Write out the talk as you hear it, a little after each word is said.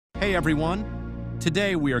Hey everyone!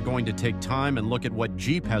 Today we are going to take time and look at what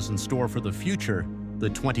Jeep has in store for the future, the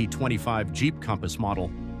 2025 Jeep Compass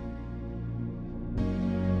model.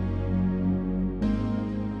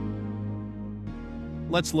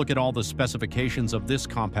 Let's look at all the specifications of this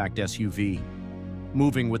compact SUV.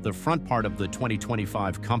 Moving with the front part of the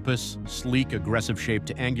 2025 Compass, sleek,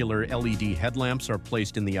 aggressive-shaped angular LED headlamps are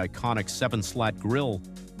placed in the iconic 7-slat grille,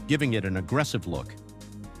 giving it an aggressive look.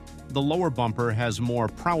 The lower bumper has more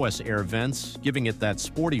prowess air vents, giving it that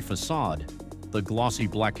sporty facade. The glossy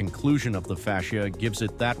black inclusion of the fascia gives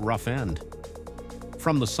it that rough end.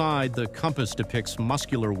 From the side, the Compass depicts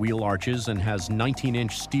muscular wheel arches and has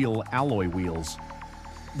 19-inch steel alloy wheels.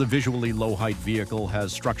 The visually low-height vehicle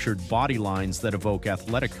has structured body lines that evoke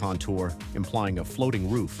athletic contour, implying a floating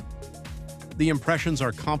roof. The impressions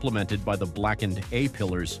are complemented by the blackened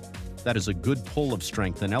A-pillars. That is a good pull of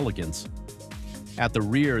strength and elegance. At the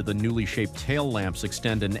rear, the newly shaped tail lamps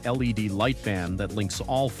extend an LED light band that links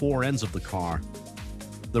all four ends of the car.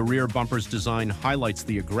 The rear bumper's design highlights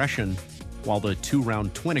the aggression, while the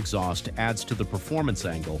two-round twin exhaust adds to the performance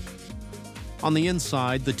angle. On the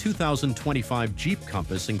inside, the 2025 Jeep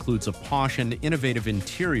Compass includes a posh and innovative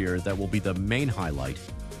interior that will be the main highlight.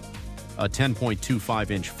 A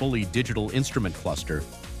 10.25-inch fully digital instrument cluster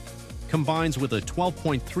combines with a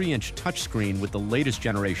 12.3-inch touchscreen with the latest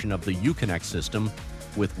generation of the Uconnect system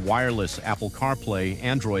with wireless Apple CarPlay,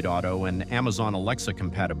 Android Auto, and Amazon Alexa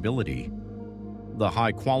compatibility. The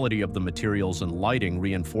high quality of the materials and lighting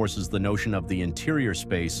reinforces the notion of the interior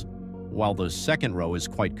space, while the second row is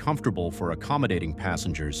quite comfortable for accommodating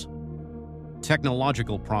passengers.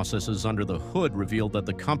 Technological processes under the hood reveal that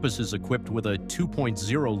the Compass is equipped with a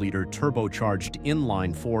 2.0-liter turbocharged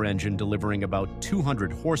inline-4 engine delivering about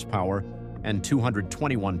 200 horsepower and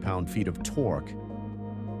 221 pound-feet of torque.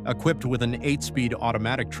 Equipped with an 8-speed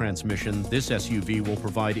automatic transmission, this SUV will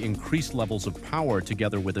provide increased levels of power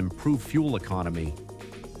together with improved fuel economy.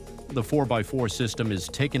 The 4x4 system is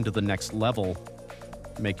taken to the next level,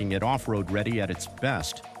 making it off-road ready at its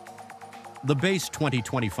best. The base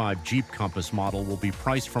 2025 Jeep Compass model will be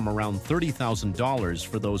priced from around $30,000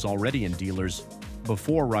 for those already in dealers,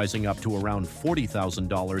 before rising up to around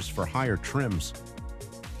 $40,000 for higher trims.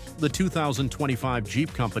 The 2025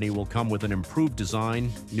 Jeep Company will come with an improved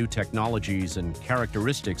design, new technologies, and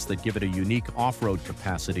characteristics that give it a unique off-road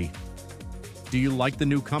capacity. Do you like the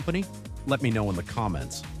new company? Let me know in the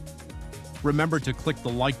comments. Remember to click the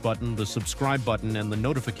like button, the subscribe button, and the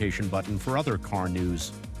notification button for other car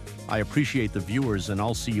news. I appreciate the viewers, and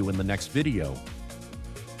I'll see you in the next video.